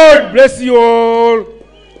 God bless you all.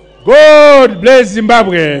 God bless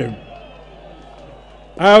Zimbabwe.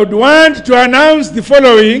 I would want to announce the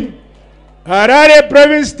following. Harare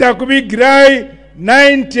Province takubi grai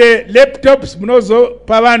 90 laptops munozo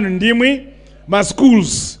pavanu ndimwi, ma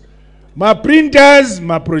schools, ma printers,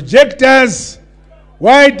 ma projectors,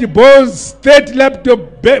 whiteboards, 30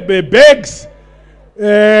 laptop bags,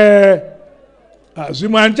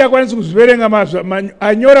 zimwancha kwanisi kuziverenga mazwa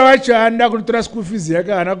anyora wacho anda kutora school fees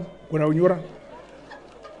yake ana kuna unyora.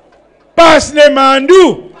 Pasi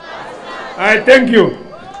Mandu. I thank you.